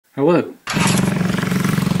Hello.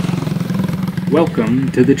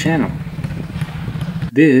 Welcome to the channel.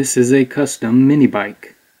 This is a custom mini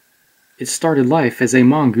bike. It started life as a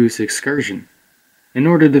mongoose excursion. In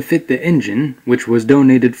order to fit the engine, which was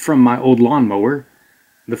donated from my old lawnmower,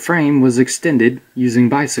 the frame was extended using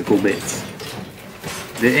bicycle bits.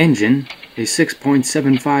 The engine, a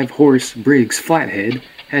 6.75 horse Briggs flathead,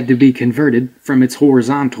 had to be converted from its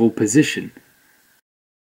horizontal position.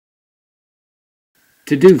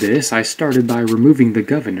 To do this, I started by removing the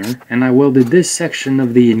governor, and I welded this section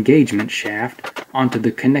of the engagement shaft onto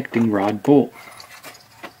the connecting rod bolt.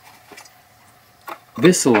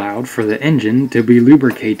 This allowed for the engine to be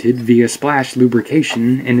lubricated via splash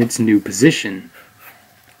lubrication in its new position.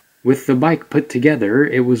 With the bike put together,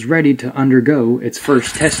 it was ready to undergo its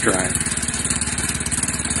first test drive.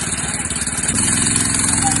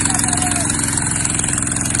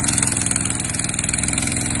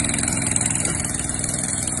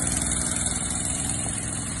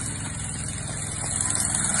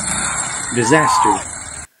 Disaster.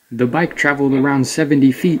 The bike traveled around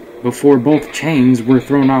 70 feet before both chains were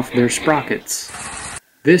thrown off their sprockets.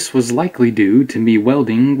 This was likely due to me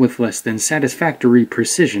welding with less than satisfactory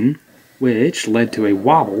precision, which led to a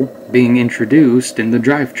wobble being introduced in the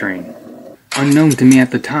drivetrain. Unknown to me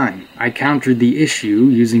at the time, I countered the issue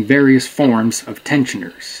using various forms of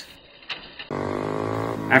tensioners.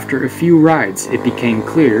 After a few rides, it became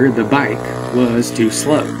clear the bike was too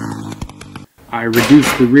slow. I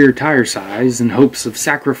reduced the rear tire size in hopes of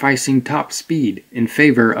sacrificing top speed in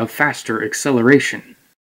favor of faster acceleration.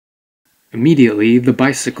 Immediately, the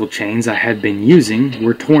bicycle chains I had been using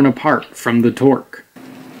were torn apart from the torque.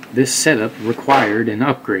 This setup required an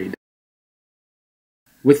upgrade.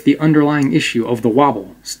 With the underlying issue of the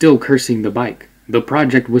wobble still cursing the bike, the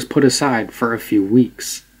project was put aside for a few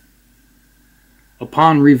weeks.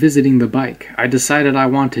 Upon revisiting the bike, I decided I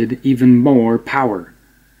wanted even more power.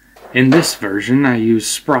 In this version, I used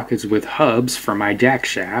sprockets with hubs for my jack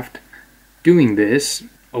shaft. Doing this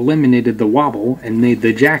eliminated the wobble and made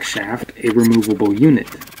the jack shaft a removable unit.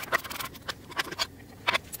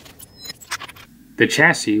 The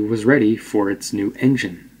chassis was ready for its new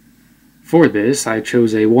engine. For this, I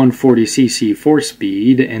chose a 140cc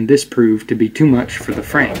 4-speed, and this proved to be too much for the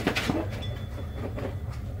frame.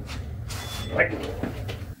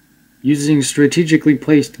 Using strategically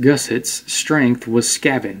placed gussets, strength was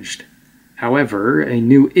scavenged. However, a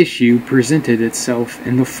new issue presented itself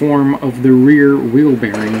in the form of the rear wheel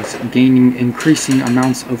bearings gaining increasing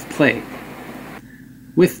amounts of play.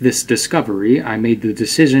 With this discovery, I made the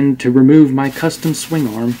decision to remove my custom swing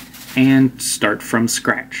arm and start from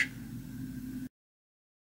scratch.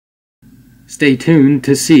 Stay tuned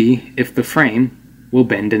to see if the frame will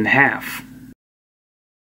bend in half.